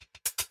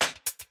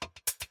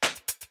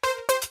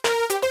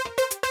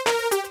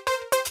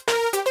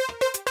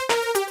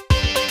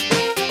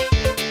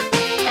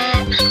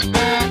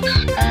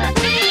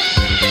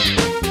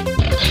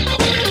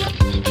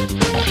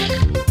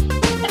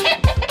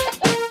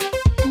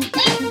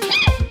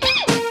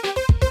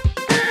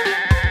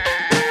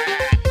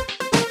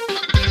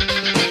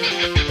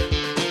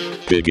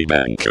Piggy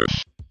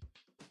Bankers.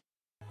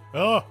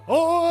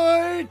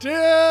 Ahoy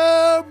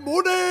there,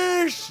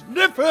 money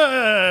sniffers!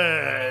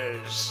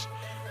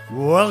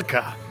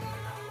 Welcome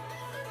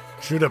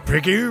to the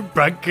Piggy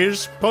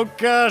Bankers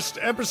podcast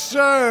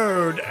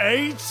episode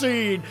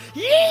 18.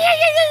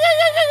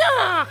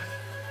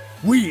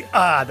 We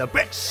are the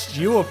best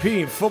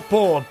European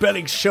football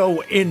betting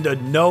show in the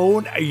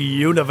known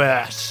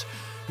universe.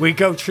 We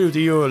go through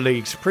the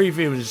Euroleagues,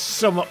 previewing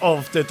some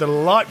of the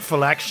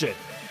delightful action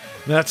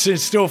that's in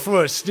store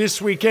for us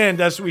this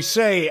weekend as we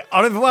say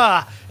au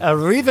revoir,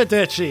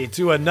 arrivederci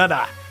to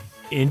another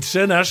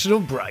international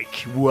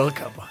break.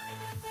 Welcome.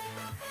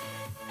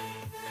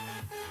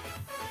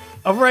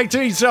 Of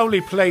 18s only,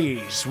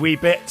 please. We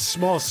bet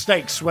small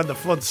stakes when the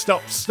fun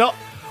stops. Stop.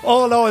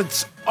 All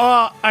odds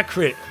are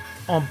accurate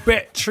on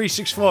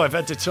Bet365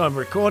 at the time of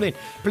recording.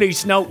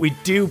 Please note we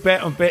do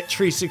bet on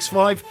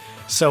Bet365,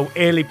 so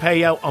early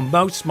payout on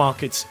most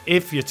markets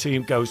if your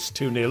team goes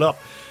 2-0 up.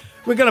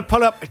 We're going to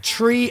pull up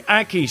 3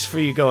 Ackies for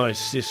you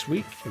guys this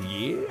week.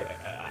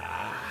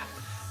 Yeah.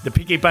 The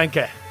Piggy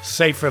Banker,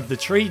 safer of the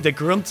 3. The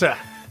Grunter,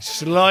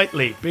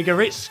 slightly bigger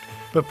risk,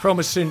 but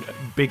promising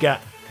bigger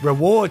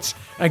rewards.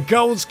 And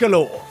goals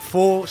galore,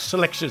 4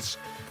 selections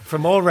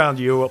from all around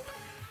Europe.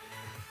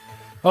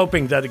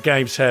 Hoping that the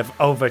games have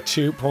over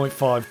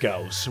 2.5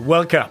 goals.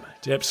 Welcome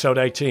to episode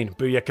 18.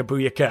 Booyaka,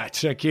 booyaka.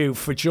 Thank you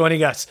for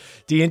joining us.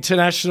 The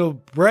international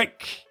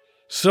break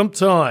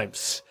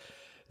sometimes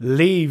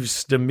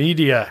leaves the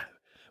media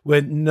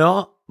with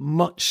not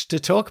much to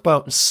talk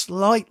about and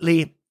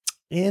slightly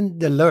in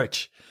the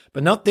lurch.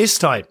 But not this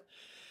time,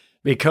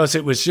 because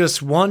it was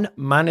just one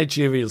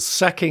managerial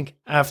sacking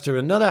after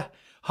another,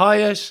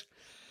 hires,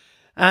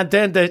 and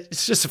then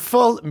it's just a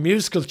full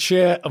musical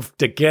chair of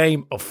the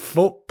game of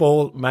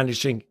football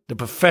managing, the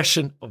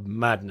profession of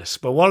madness.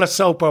 But what a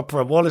soap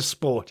opera, what a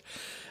sport.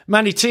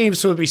 Many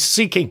teams will be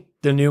seeking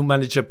the new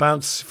manager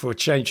bounce for a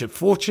change of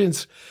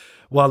fortunes,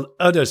 while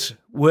others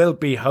will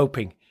be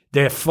hoping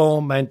their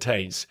form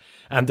maintains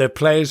and their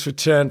players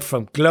return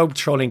from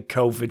globe-trolling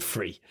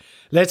COVID-free.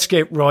 Let's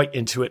get right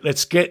into it.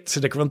 Let's get to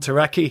the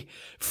Grunteraki.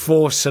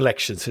 4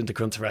 selections in the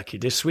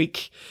Grunteraki this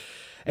week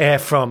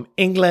from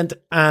England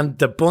and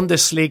the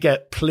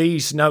Bundesliga.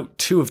 Please note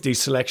 2 of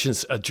these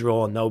selections are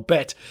draw, no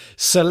bet.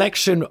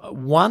 Selection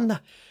 1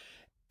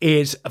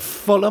 is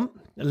Fulham.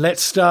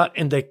 Let's start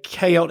in the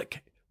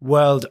chaotic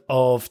world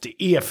of the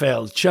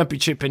EFL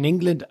Championship in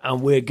England,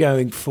 and we're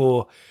going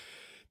for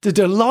the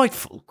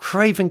delightful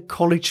Craven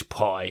College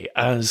Pie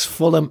as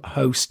Fulham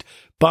host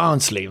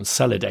Barnsley on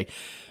Saturday.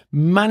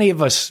 Many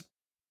of us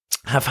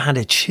have had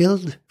a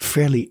chilled,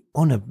 fairly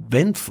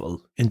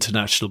uneventful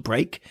international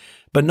break,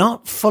 but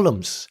not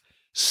Fulham's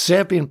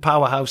Serbian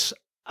powerhouse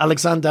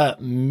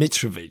Aleksandar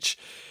Mitrovic,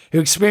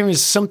 who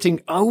experienced something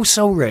oh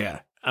so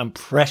rare and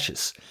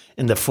precious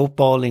in the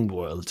footballing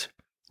world: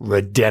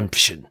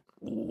 redemption.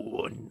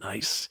 Oh,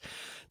 nice.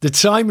 The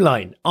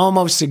timeline,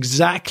 almost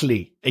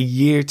exactly a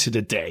year to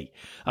the day.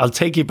 I'll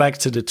take you back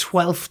to the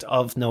 12th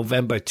of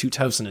November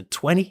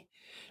 2020.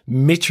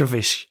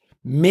 Mitrovic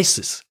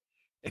misses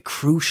a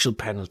crucial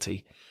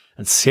penalty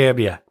and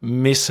Serbia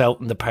miss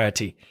out on the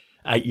party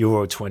at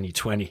Euro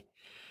 2020.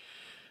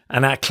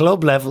 And at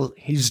club level,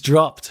 he's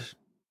dropped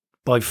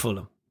by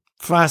Fulham.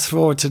 Fast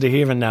forward to the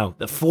here and now,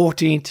 the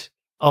 14th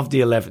of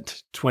the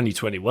 11th,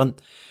 2021.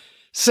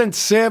 Sent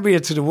Serbia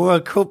to the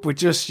World Cup with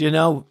just,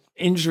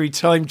 injury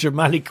time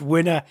dramatic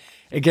winner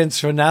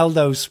against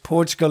Ronaldo's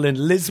Portugal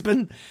in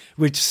Lisbon,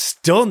 which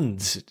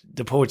stunned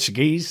the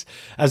Portuguese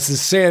as the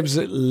Serbs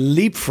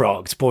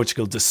leapfrogged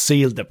Portugal to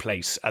seal the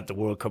place at the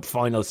World Cup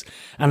finals.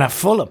 And at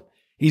Fulham,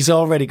 he's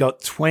already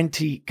got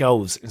 20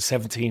 goals in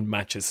 17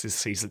 matches this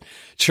season.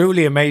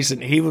 Truly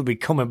amazing. He will be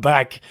coming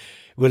back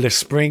with a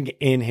spring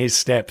in his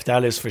step,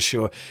 that is for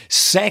sure.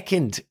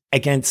 Second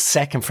against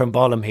second from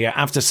bottom here.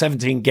 After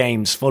 17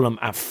 games, Fulham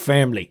are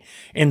firmly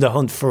in the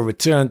hunt for a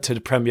return to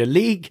the Premier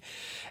League.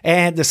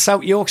 The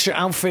South Yorkshire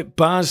outfit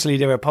Barnsley,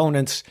 their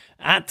opponents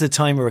at the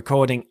time of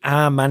recording,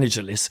 are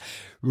managerless.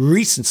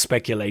 Recent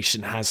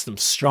speculation has them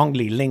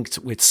strongly linked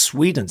with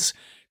Sweden's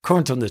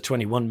current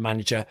under-21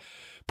 manager,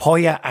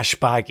 Poya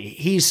Asbaghi.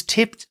 He's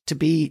tipped to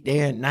be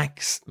their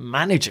next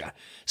manager.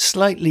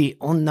 Slightly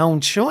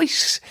unknown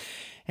choice.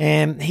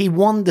 He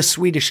won the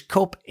Swedish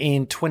Cup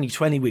in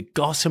 2020 with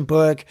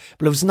Gothenburg,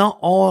 but it was not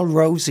all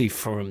rosy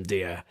for him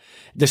there.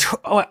 There's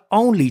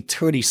only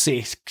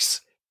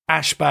 36.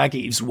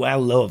 Asbaghi is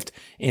well loved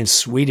in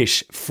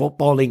Swedish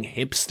footballing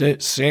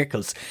hipster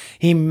circles.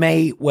 He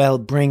may well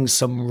bring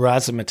some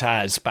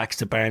razzmatazz back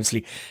to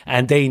Barnsley,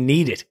 and they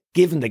need it,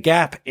 given the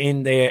gap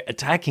in their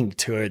attacking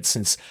turret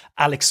since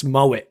Alex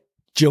Mowat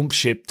jumped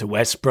ship to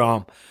West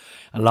Brom,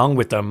 along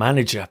with their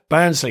manager.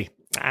 Barnsley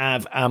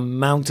have a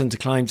mountain to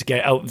climb to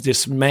get out of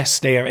this mess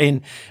they are in,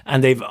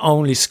 and they've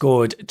only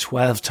scored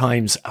 12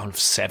 times out of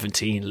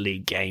 17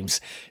 league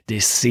games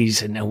this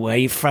season.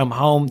 Away from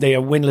home, they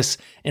are winless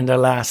in their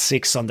last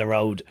 6 on the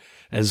road.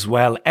 as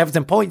well.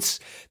 Everything points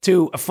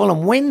to a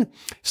Fulham win,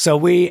 so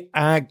we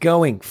are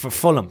going for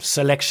Fulham.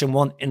 Selection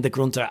 1 in the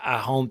Grunter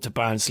at home to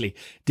Barnsley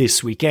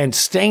this weekend.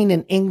 Staying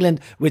in England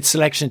with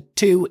selection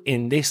 2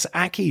 in this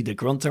Aki, the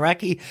Grunter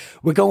Aki,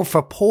 we're going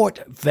for Port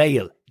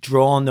Vale.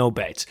 Draw no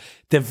bet.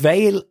 The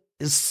Vale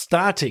is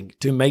starting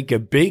to make a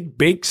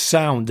big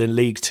sound in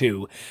League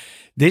 2.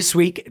 This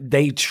week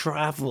they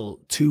travel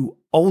to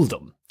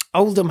Oldham.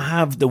 Oldham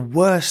have the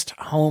worst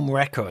home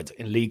record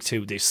in League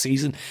 2 this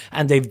season,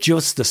 and they've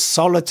just a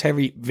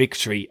solitary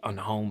victory on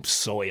home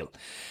soil.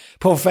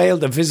 Port Vale,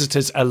 the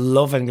visitors, are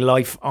loving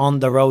life on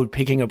the road,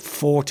 picking up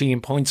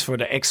 14 points for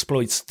the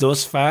exploits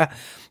thus far,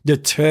 the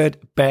third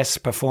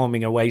best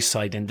performing away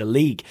side in the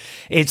league.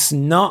 It's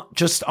not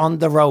just on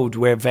the road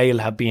where Vale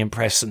have been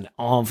impressing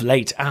of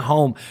late. At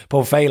home,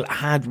 Port Vale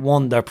had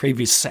won their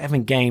previous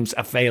 7 games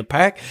at Vale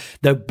Park,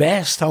 the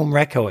best home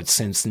record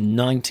since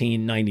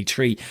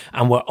 1993,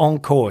 and were on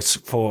course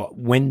for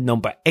win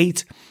number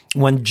 8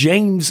 when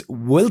James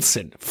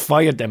Wilson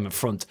fired them in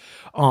front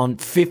on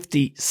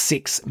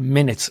 56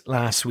 minutes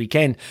last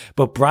weekend.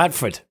 But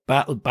Bradford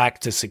battled back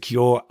to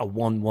secure a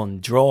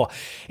 1-1 draw.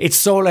 It's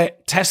sort of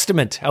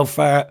testament how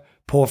far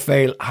Port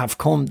Vale have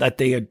come that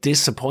they are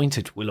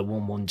disappointed with a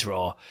 1-1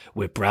 draw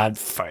with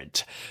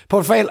Bradford.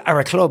 Port Vale are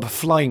a club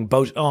flying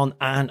both on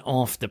and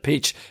off the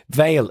pitch.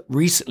 Vale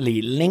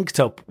recently linked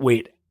up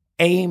with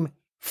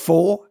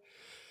Aim4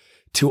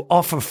 to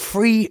offer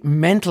free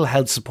mental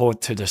health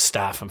support to their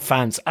staff and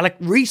fans. At a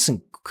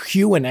recent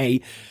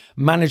Q&A,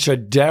 manager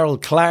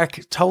Daryl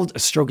Clark told a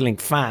struggling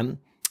fan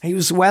he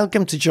was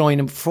welcome to join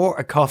him for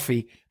a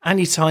coffee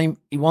anytime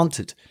he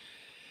wanted.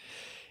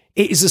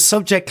 It is a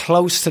subject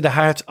close to the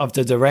heart of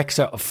the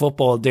director of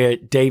football there,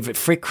 David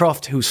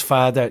Frithcroft, whose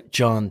father,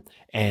 John,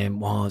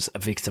 was a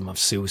victim of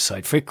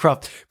suicide.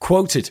 Frithcroft,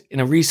 quoted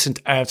in a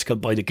recent article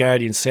by The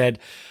Guardian, said,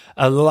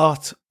 "A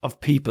lot of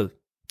people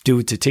do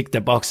it to tick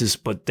their boxes,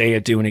 but they are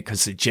doing it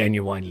because they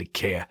genuinely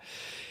care.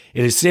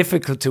 It is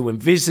difficult to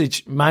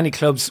envisage many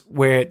clubs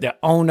where the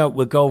owner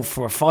will go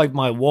for a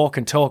 5-mile walk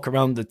and talk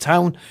around the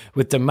town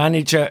with the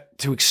manager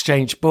to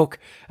exchange book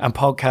and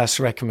podcast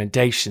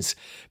recommendations.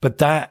 But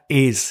that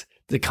is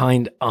the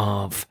kind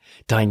of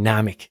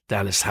dynamic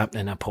that is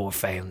happening at Port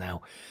Vale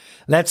now.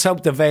 Let's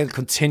hope the Vale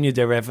continue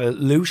their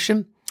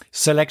evolution.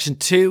 Selection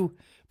 2,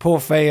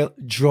 Port Vale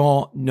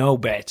draw no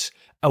bet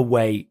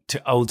away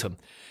to Oldham.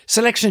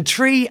 Selection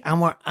 3,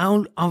 and we're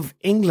out of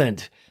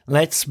England.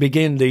 Let's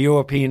begin the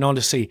European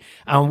Odyssey,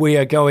 and we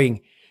are going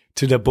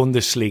to the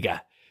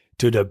Bundesliga,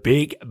 to the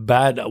big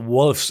bad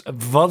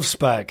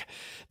Wolfsburg.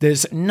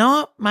 There's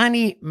not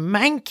many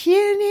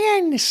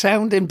Mancunian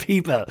sounding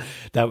people,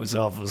 that was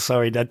awful,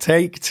 sorry, that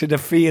take to the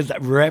field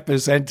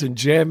representing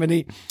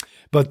Germany.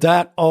 But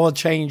that all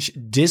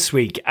changed this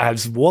week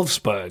as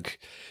Wolfsburg's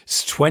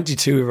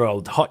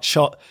 22-year-old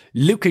hotshot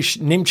Lukas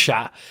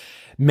Nimscha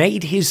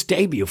made his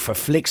debut for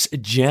Flick's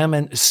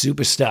German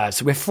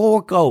superstars with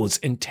 4 goals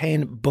in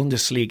 10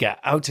 Bundesliga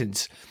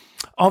outings,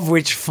 of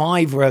which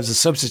 5 were as a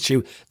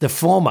substitute. The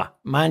former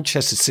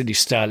Manchester City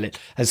starlet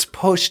has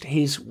pushed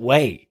his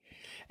way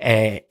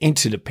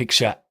into the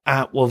picture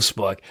at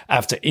Wolfsburg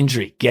after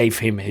injury gave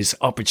him his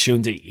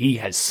opportunity. He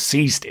has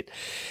seized it.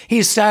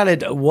 He started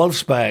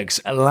Wolfsburg's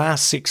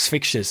last 6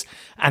 fixtures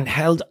and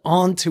held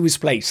on to his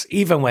place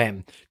even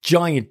when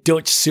giant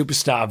Dutch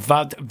superstar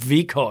Wout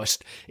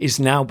Weghorst is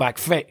now back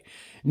fit.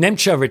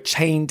 Nemcha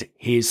retained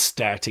his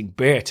starting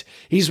berth.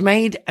 He's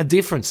made a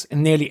difference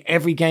in nearly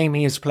every game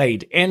he has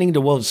played, earning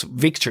the Wolves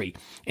victory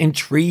in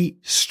 3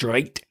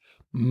 straight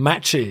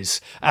matches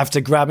after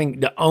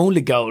grabbing the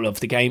only goal of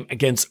the game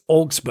against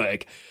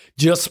Augsburg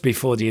just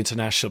before the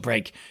international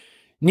break.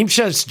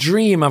 Nimscha's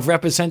dream of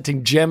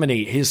representing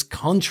Germany, his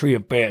country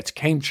of birth,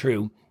 came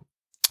true,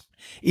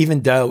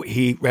 even though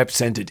he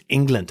represented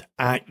England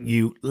at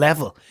youth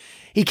level.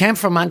 He came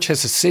from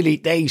Manchester City.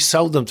 They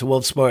sold him to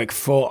Wolfsburg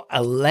for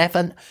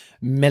 £11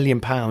 million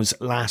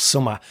last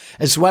summer.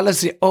 As well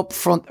as the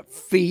upfront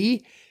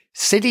fee,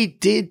 City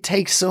did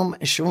take some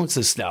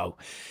assurances though.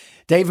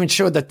 They've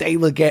ensured that they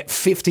will get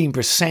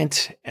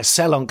 15% a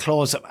sell-on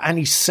clause of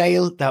any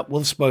sale that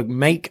Wolfsburg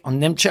make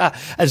on Nimcha,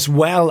 as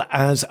well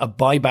as a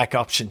buyback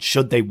option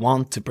should they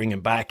want to bring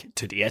him back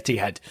to the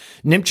Etihad.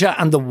 Nimcha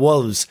and the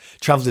Wolves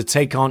travel to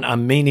take on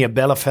Arminia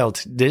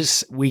Bielefeld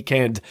this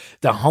weekend.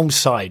 The home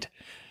side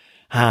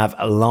have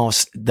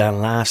lost their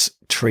last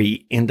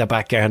 3 in the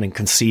back garden,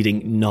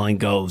 conceding 9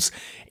 goals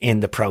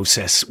in the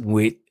process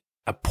with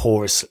a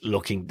porous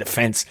looking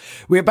defence.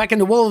 We're back in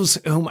the Wolves,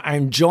 whom are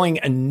enjoying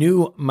a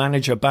new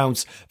manager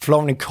bounce.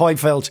 Florian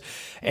Kohfeldt,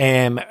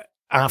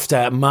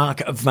 after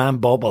Mark Van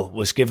Bommel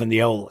was given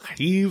the old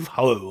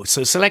heave-ho.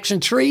 So selection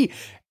 3,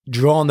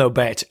 draw no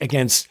bet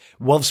against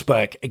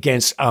Wolfsburg,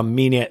 against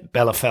Arminia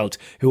Bielefeld,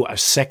 who are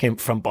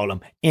second from bottom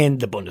in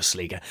the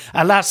Bundesliga.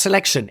 Our last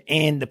selection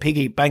in the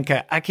Piggy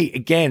Banker Aki,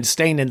 again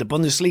staying in the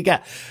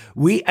Bundesliga.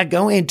 We are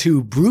going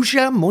to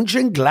Borussia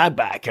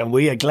Mönchengladbach, and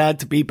we are glad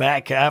to be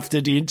back after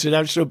the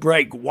international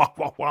break. Wah,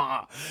 wah,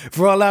 wah.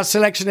 For our last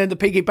selection in the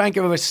Piggy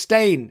Banker, we're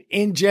staying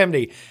in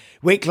Germany.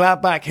 with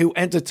Gladbach, who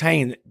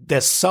entertain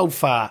the so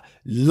far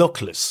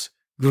luckless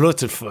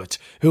Grutterfurt,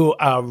 who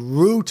are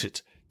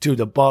rooted to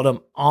the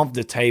bottom of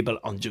the table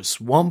on just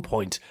 1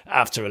 point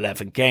after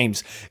 11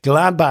 games.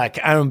 Gladbach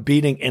are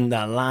unbeaten in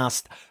their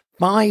last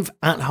 5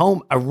 at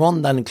home, a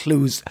run that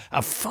includes a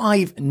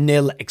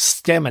 5-0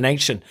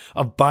 extermination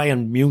of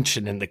Bayern Munich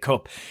in the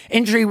Cup.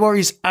 Injury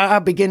worries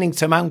are beginning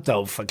to mount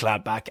though for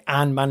Gladbach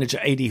and manager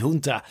Adi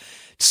Hunter.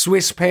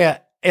 Swiss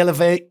pair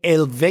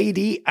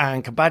Elvedi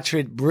and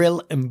compatriot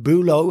Bril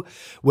Mbulo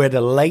were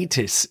the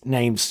latest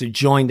names to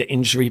join the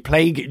injury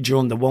plague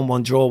during the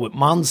 1-1 draw with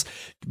Mons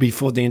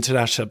before the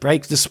international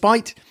break.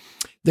 Despite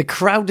the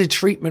crowded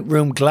treatment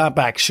room,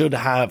 Gladbach should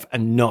have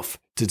enough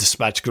to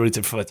dispatch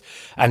Grutterfurt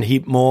and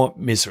heap more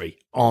misery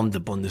on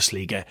the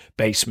Bundesliga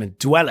basement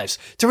dwellers.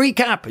 To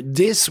recap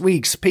this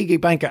week's Piggy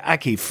Banker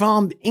Aki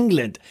from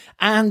England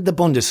and the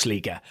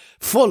Bundesliga: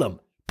 Fulham,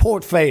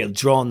 Port Vale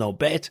draw no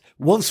bet,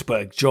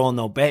 Wolfsburg draw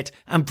no bet,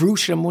 and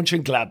Borussia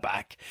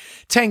Mönchengladbach.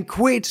 10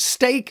 quid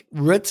stake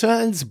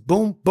returns,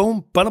 boom,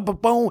 boom,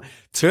 boom,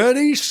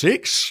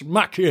 36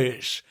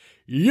 smackers.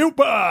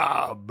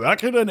 Yupa,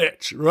 back in the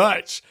net.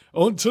 Right,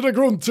 onto the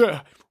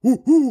grunter.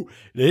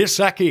 This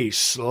Aki,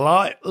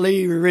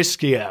 slightly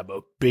riskier,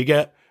 but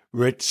bigger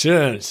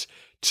returns.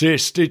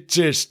 Tasty.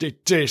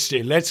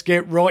 Let's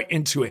get right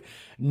into it.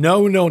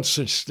 No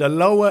nonsense. The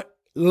lower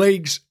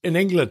leagues in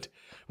England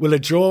will a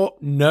draw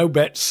no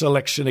bet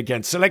selection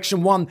again.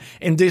 Selection 1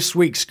 in this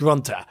week's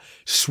grunter: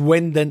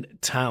 Swindon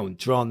Town,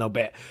 draw no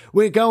bet.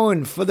 We're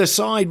going for the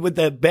side with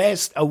the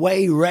best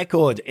away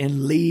record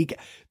in League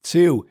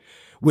 2.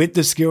 With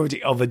the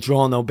security of a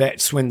draw no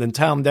bet, Swindon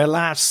Town, their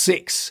last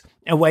 6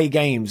 away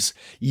games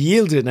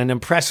yielded an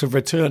impressive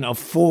return of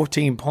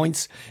 14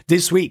 points.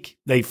 This week,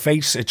 they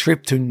face a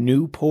trip to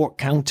Newport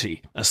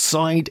County, a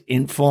side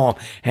in form.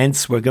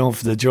 Hence, we're going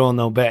for the draw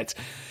no bet.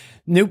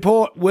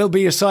 Newport will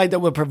be a side that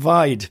will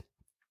provide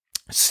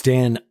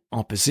stern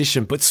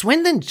opposition, but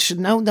Swindon should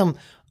know them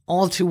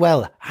all too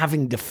well,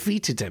 having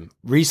defeated them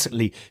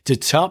recently to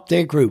top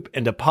their group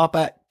in the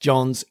Papa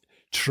John's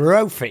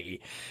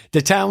Trophy.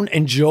 The town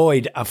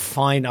enjoyed a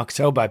fine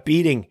October,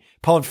 beating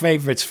pod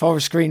favourites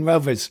Forest Green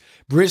Rovers,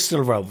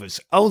 Bristol Rovers,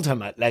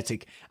 Oldham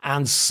Athletic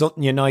and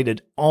Sutton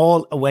United,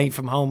 all away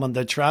from home on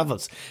their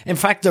travels. In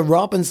fact, the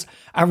Robins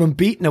are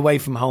unbeaten away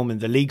from home in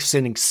the league,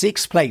 sitting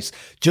 6th place,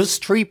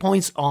 just 3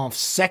 points off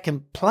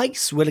 2nd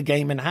place with a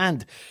game in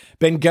hand.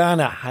 Ben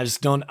Garner has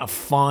done a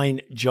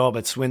fine job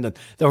at Swindon.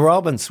 The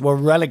Robins were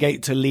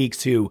relegated to League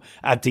 2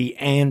 at the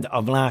end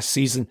of last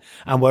season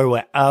and were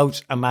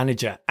without a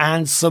manager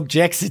and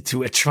subjected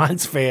to a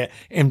transfer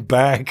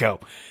embargo.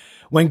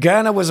 When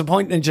Garner was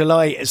appointed in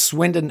July,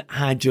 Swindon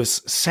had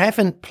just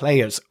 7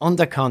 players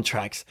under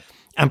contract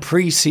and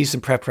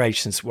pre-season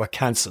preparations were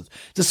cancelled.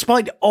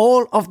 Despite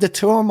all of the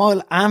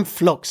turmoil and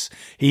flux,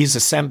 he's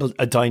assembled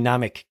a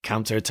dynamic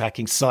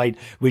counter-attacking side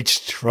which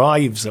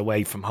thrives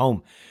away from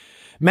home.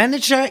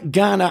 Manager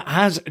Garner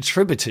has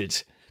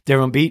attributed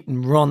their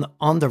unbeaten run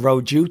on the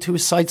road due to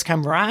his side's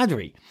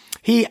camaraderie.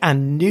 He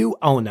and new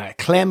owner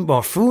Clem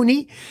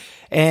Morfuni,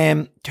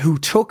 who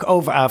took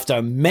over after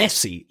a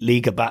messy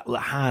Liga battle,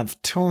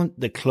 have turned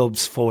the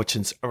club's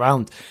fortunes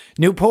around.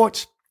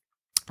 Newport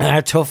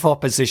are tough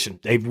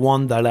opposition. They've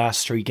won their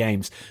last 3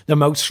 games. The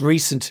most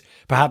recent,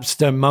 perhaps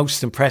their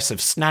most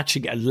impressive,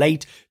 snatching a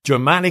late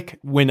dramatic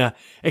winner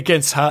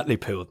against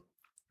Hartlepool,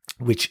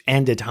 which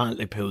ended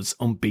Hartlepool's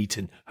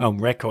unbeaten home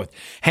record.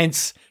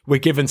 Hence, we're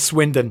giving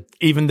Swindon,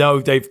 even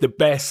though they've the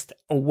best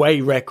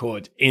away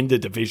record in the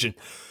division,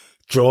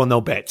 draw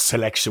no bet.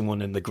 Selection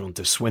 1 in the grunt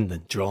of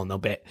Swindon, draw no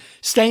bet.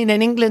 Staying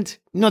in England,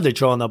 another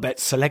draw no bet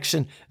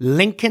selection: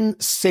 Lincoln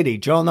City,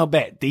 draw no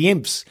bet. The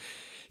Imps.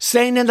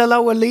 Staying in the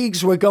lower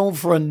leagues, we're going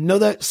for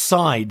another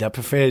side that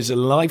prefers a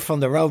life on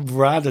the road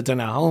rather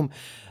than at home.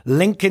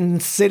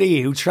 Lincoln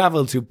City, who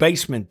travel to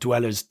basement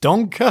dwellers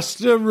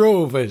Doncaster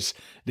Rovers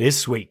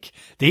this week.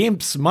 The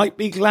Imps might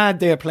be glad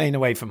they're playing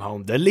away from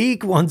home. The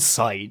League One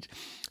side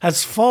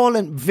has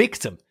fallen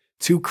victim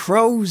to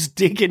crows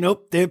digging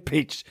up their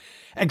pitch.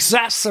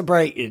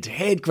 Exacerbated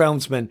head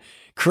groundsman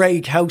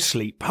Craig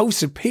Housley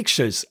posted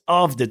pictures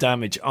of the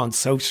damage on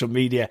social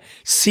media,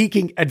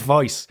 seeking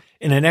advice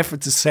in an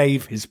effort to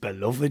save his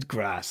beloved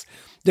grass.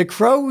 The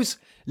Crows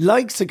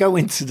like to go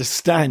into the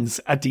stands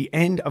at the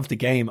end of the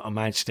game on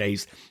match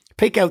days,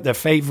 pick out their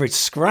favourite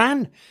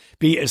scran,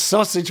 be it a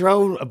sausage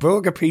roll, a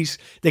burger piece.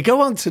 They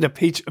go onto the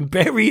pitch and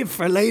bury it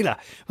for later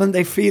when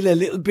they feel a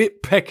little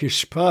bit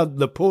peckish, pardon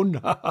the pun.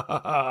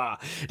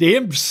 The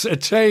Imps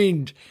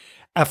attained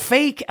a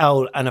fake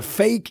owl and a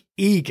fake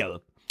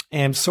eagle,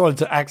 sort of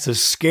to act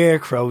as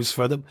scarecrows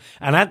for them,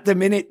 and at the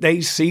minute they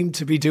seem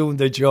to be doing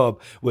the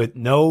job with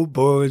no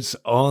birds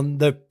on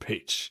the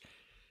pitch.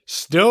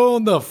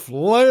 Stone the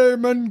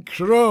Flaming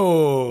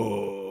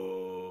Crow.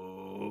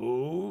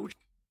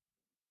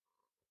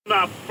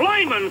 The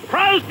Flaming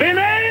Crows,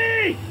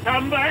 Vinny!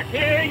 Come back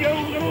here, you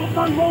little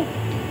mongrel!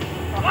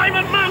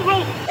 Flaming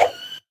mongrel!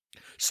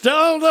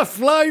 Stone the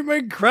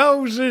Flaming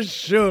Crows is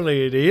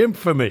surely the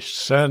infamous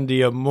Sandy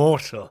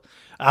Immortal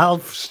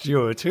Alf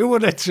Stewart. Who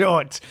would have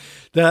thought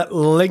that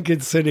Lincoln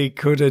City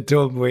could have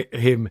done with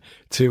him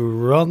to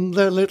run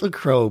the little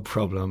crow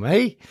problem,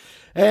 eh?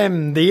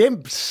 The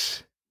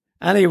Imps.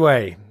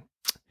 Anyway,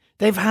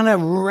 they've had a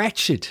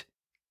wretched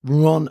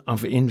run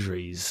of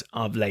injuries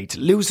of late,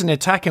 losing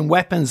attacking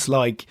weapons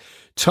like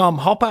Tom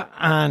Hopper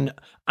and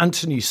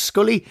Anthony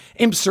Scully.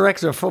 Imps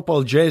Director of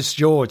Football Jez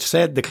George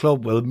said the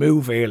club will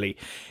move early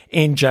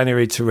in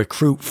January to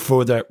recruit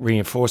further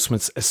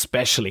reinforcements,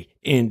 especially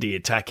in the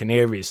attacking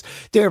areas.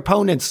 Their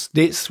opponents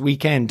this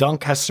weekend,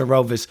 Doncaster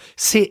Rovers,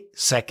 sit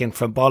second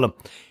from bottom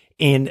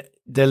in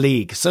the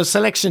league. So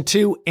selection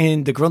 2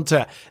 in the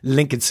Grunter,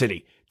 Lincoln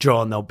City.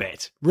 Draw no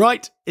bet.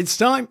 Right, it's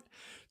time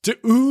to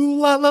ooh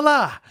la la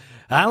la.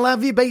 I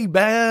love you, baby.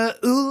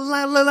 Ooh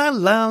la la la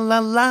la la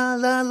la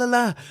la la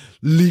la.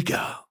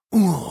 Liga.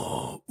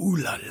 Ooh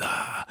la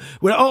la.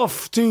 We're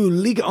off to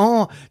Ligue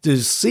 1 to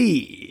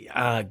see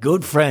our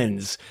good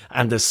friends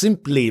and the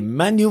simply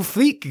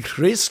magnifique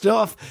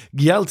Christophe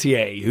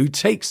Galtier, who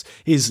takes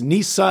his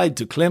Nice side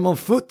to Clermont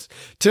Foot.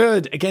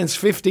 Third against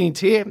 15th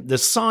here. The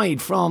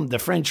side from the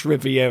French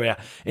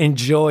Riviera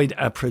enjoyed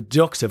a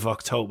productive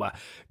October,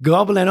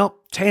 gobbling up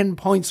 10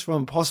 points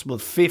from possible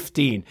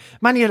 15.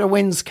 Many of the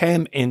wins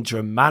came in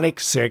dramatic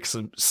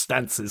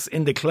circumstances.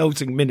 In the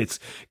closing minutes,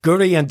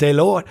 Gurry and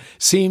Delort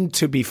seemed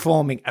to be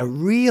forming a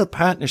real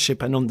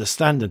partnership and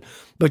understanding.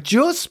 But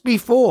just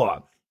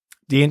before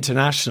the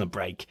international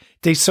break,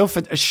 they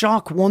suffered a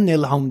shock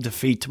 1-0 home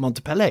defeat to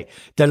Montpellier,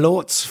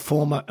 Delort's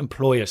former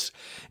employers.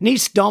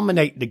 Nice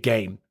dominated the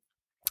game,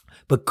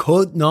 but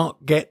could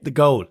not get the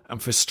goal,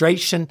 and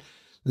frustration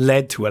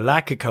led to a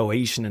lack of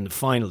cohesion in the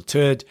final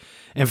third.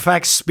 In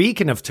fact,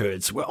 speaking of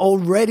thirds, we're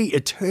already a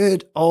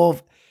third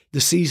of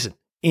the season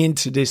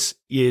into this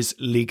year's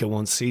Liga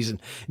 1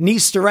 season.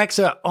 Nice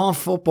Director of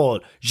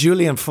Football,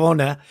 Julien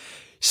Fournier,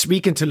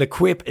 speaking to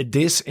L'Equipe at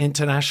this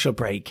international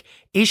break,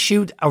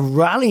 issued a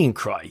rallying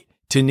cry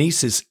to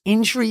Nice's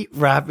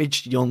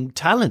injury-ravaged young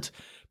talent.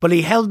 But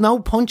he held no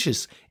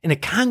punches. In a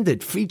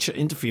candid feature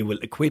interview with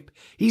L'Equipe,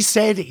 he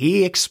said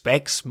he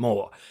expects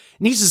more.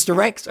 Nice's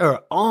Director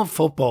of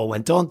Football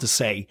went on to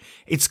say,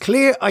 "It's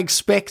clear I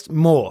expect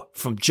more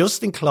from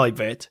Justin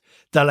Kluivert,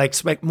 that I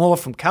expect more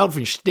from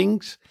Calvin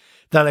Stengs,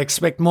 that I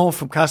expect more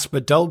from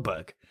Kasper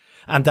Dolberg,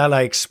 and that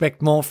I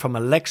expect more from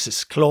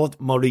Alexis Claude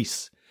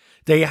Maurice.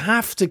 They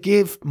have to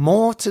give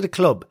more to the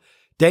club.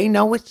 They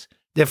know it.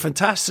 They're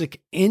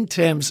fantastic in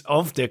terms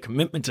of their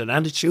commitment and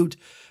attitude,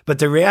 but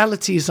the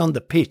reality is on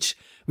the pitch.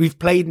 We've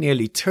played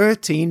nearly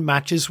 13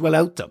 matches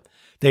without them.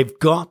 They've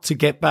got to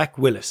get back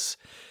with us."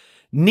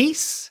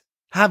 Nice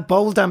have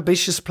bold,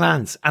 ambitious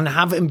plans and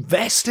have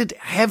invested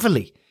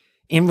heavily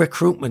in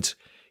recruitment,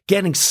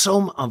 getting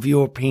some of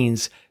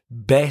Europeans'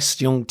 best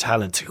young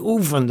talent,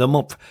 hoovering them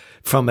up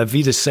from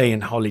Eredivisie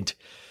in Holland.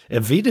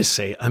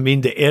 Eredivisie, I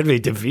mean the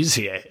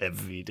Eredivisie,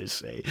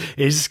 Eredivisie.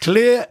 It's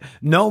clear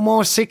no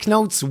more sick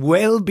notes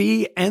will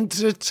be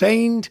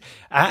entertained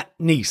at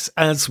Nice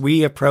as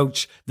we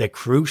approach the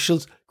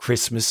crucial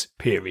Christmas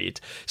period.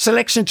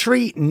 Selection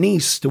 3,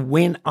 Nice to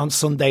win on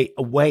Sunday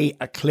away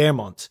at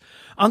Clermont.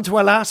 On to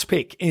our last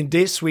pick in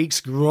this week's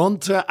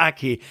Grunter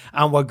Aki,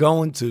 and we're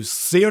going to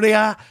Serie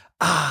A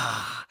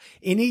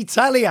in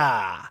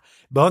Italia.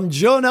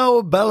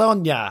 Buongiorno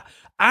Bologna.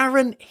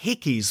 Aaron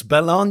Hickey's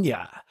Bologna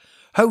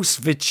hosts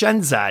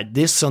Vicenza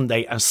this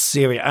Sunday as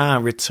Serie A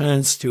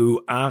returns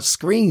to our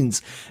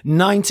screens.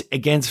 9th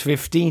against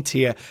 15th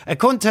here.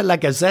 According to La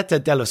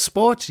Gazzetta dello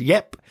Sport,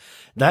 yep,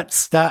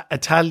 that's the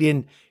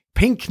Italian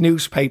pink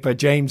newspaper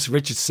James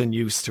Richardson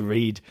used to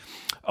read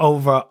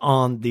over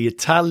on the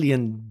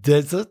Italian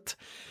desert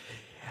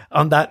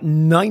on that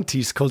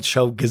 90s cult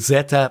show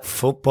Gazzetta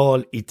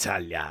Football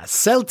Italia.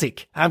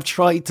 Celtic have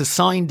tried to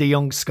sign the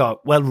young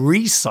Scot,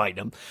 re-sign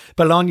him,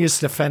 Bologna's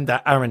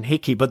defender Aaron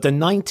Hickey, but the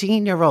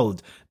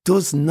 19-year-old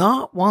does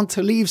not want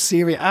to leave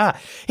Serie A.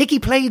 Hickey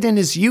played in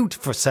his youth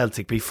for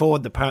Celtic before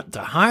departing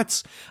to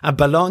Hearts, and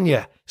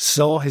Bologna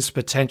saw his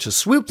potential,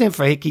 swooped in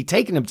for Hickey,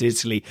 taking him to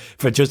Italy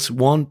for just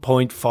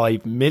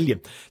 1.5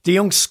 million. The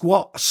young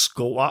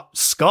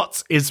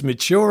Scots is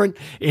maturing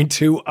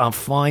into a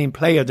fine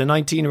player. The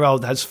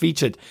 19-year-old has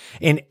featured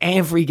in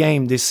every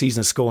game this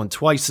season, scoring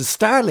twice. The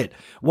starlet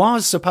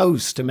was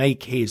supposed to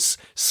make his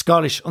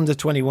Scottish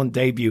under-21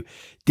 debut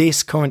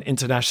this current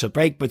international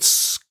break, but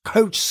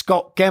coach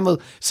Scott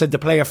Gemmell said the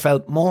player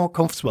felt more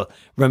comfortable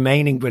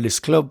remaining with his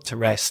club to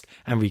rest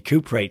and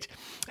recuperate.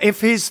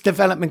 If his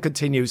development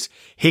continues,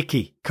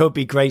 Hickey could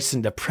be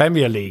gracing the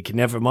Premier League,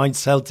 never mind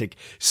Celtic,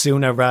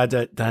 sooner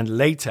rather than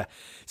later.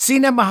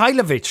 Sina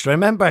Mihailovic,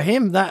 remember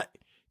him? That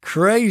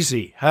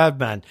crazy hard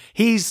man.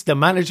 He's the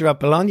manager at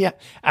Bologna,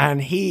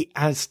 and he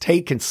has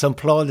taken some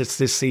plaudits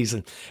this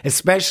season,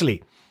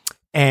 especially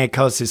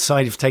because his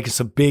side have taken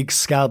some big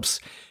scalps,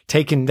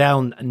 taking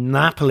down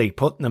Napoli,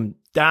 putting them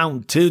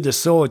down to the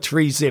sword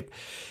 3-0.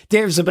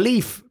 There's a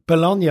belief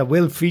Bologna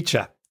will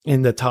feature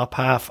in the top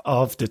half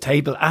of the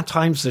table. At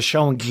times they're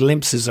showing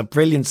glimpses of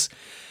brilliance.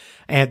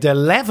 They're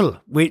level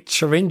with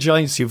Turin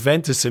giants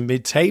Juventus in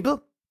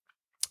mid-table.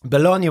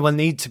 Bologna will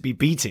need to be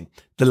beating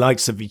the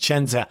likes of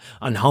Vicenza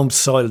on home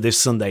soil this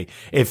Sunday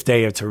if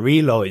they are to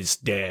realise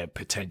their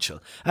potential.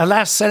 A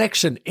last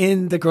selection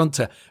in the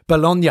Grunta,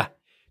 Bologna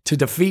to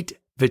defeat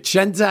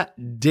Vicenza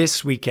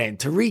this weekend.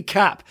 To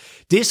recap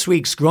this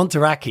week's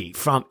Gruntaracchi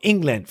from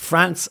England,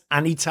 France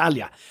and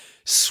Italia.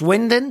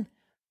 Swindon,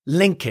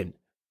 Lincoln,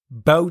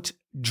 both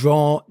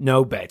draw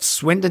no bet.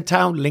 Swindon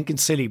Town, Lincoln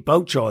City,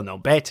 both draw no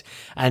bet.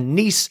 And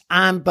Nice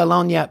and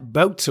Bologna,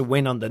 both to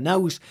win on the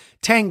nose.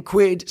 10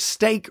 quid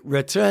stake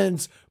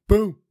returns.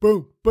 Boom,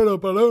 boom, boom,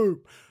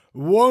 boom.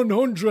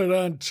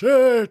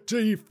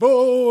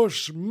 134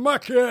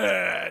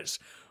 smackers.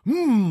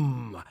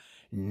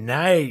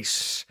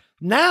 Nice.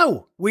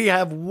 Now we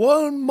have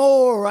one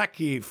more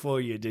Racchi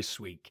for you this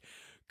week.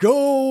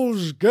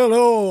 Goals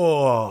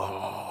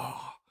galore.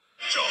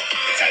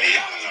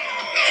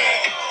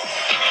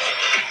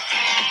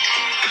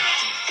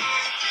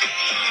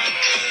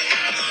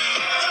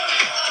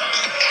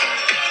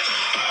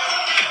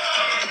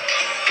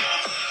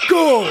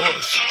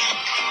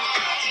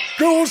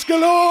 Goals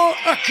galore,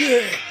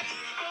 Aki.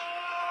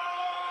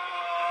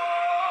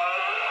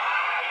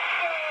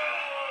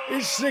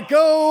 It's the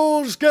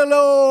goals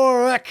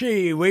galore,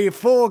 Aki. We have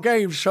 4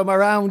 games from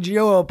around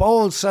Europe,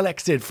 all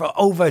selected for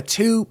over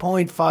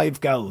 2.5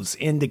 goals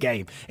in the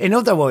game. In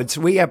other words,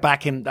 we are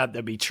backing that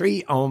there be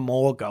 3 or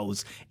more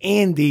goals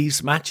in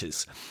these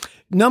matches.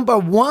 Number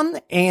 1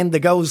 in the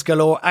goals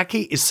galore,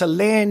 Aki, is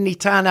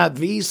Salernitana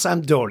v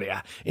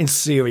Sampdoria in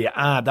Serie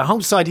A. The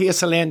home side here,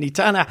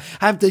 Salernitana,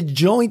 have the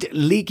joint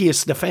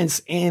leagueiest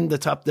defence in the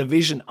top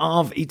division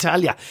of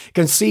Italia,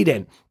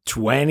 conceding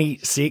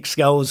 26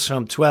 goals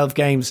from 12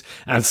 games,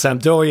 and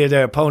Sampdoria,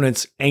 their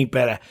opponents, ain't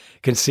better,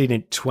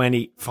 conceding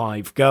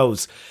 25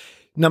 goals.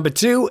 Number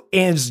 2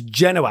 is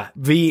Genoa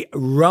v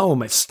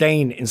Rome,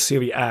 staying in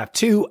Serie A.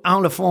 2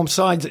 out-of-form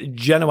sides.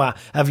 Genoa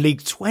have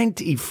leaked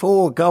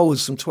 24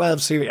 goals from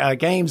 12 Serie A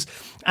games.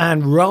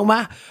 And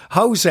Roma,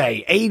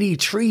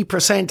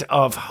 83%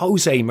 of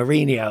Jose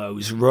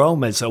Mourinho's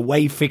Roma's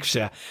away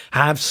fixture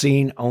have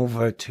seen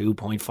over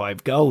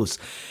 2.5 goals.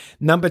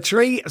 Number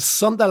 3,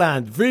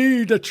 Sunderland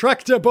v the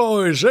Tractor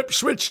Boys,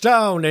 Ipswich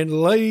Town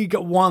in League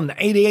One.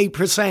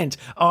 88%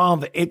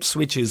 of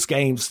Ipswich's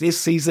games this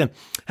season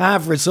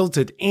have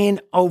resulted in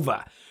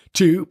over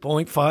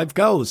 2.5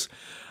 goals.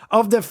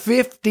 Of the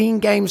 15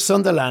 games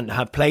Sunderland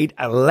have played,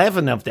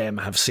 11 of them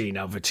have seen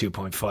over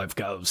 2.5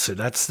 goals. So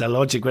that's the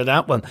logic with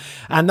that one.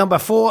 And number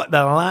 4,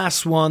 the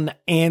last one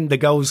in the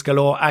goals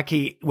galore,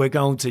 Aki, we're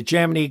going to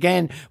Germany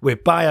again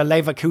with Bayer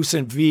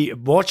Leverkusen v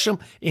Bochum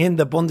in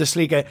the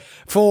Bundesliga.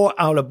 4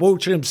 out of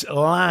Bochum's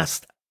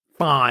last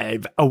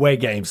 5 away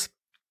games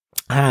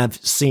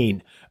have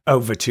seen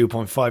over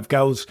 2.5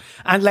 goals.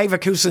 And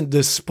Leverkusen,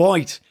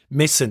 despite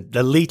missing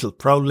the lethal,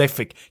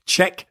 prolific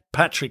Czech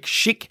Patrick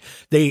Schick,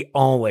 they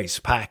always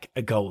pack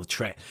a goal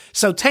threat.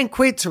 So 10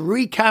 quid to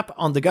recap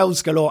on the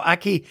goals galore,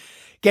 Aki.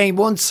 Game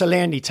 1,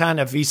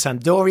 Salernitana v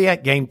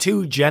Sampdoria. Game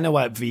 2,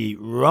 Genoa v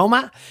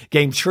Roma.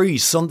 Game 3,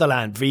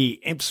 Sunderland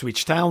v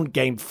Ipswich Town.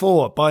 Game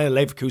 4, Bayer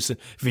Leverkusen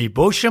v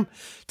Bochum.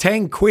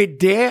 10 quid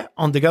there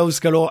on the goals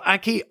galore,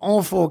 Aki.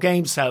 All 4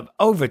 games have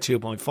over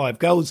 2.5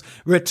 goals.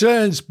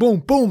 Returns,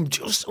 boom, boom,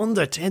 just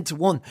under 10 to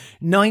 1.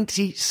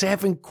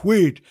 97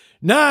 quid.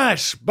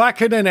 Nice,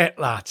 back in the net,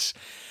 lads.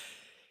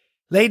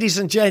 Ladies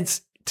and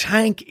gents,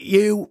 thank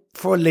you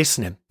for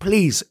listening.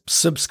 Please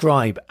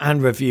subscribe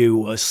and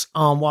review us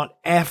on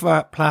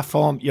whatever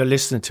platform you're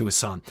listening to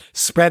us on.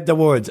 Spread the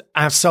word.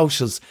 Our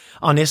socials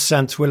on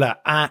Instagram, Twitter,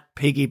 at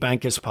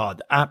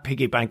PiggyBankersPod, at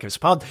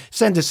PiggyBankersPod.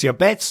 Send us your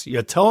bets,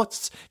 your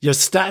thoughts, your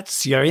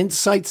stats, your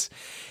insights.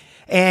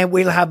 And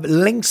we'll have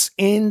links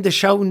in the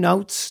show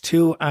notes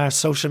to our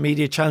social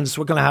media channels.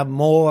 We're going to have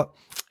more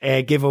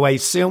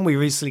giveaways soon. We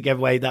recently gave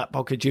away that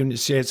Boca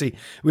Juniors jersey.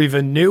 We have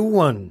a new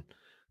one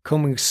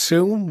coming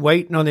soon,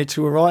 waiting on it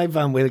to arrive,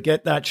 and we'll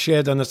get that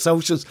shared on the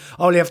socials.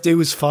 All you have to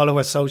do is follow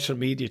our social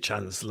media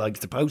channels,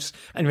 like the post,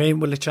 and you're in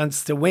with a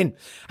chance to win.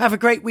 Have a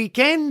great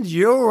weekend.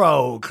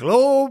 Euro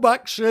Club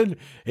action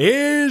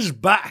is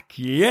back.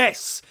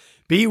 Yes.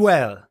 Be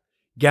well.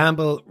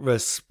 Gamble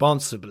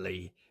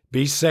responsibly.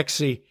 Be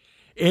sexy.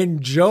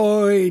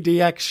 Enjoy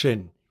the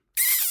action.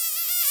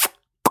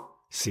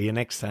 See you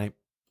next time.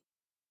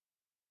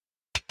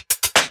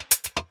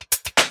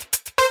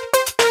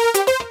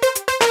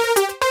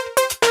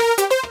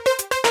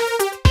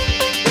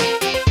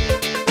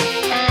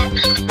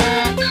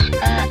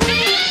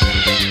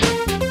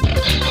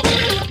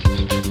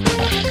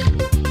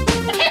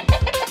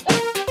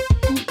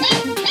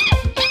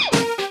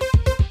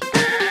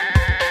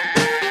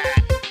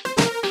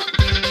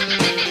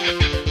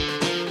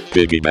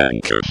 Piggy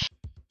Bankers.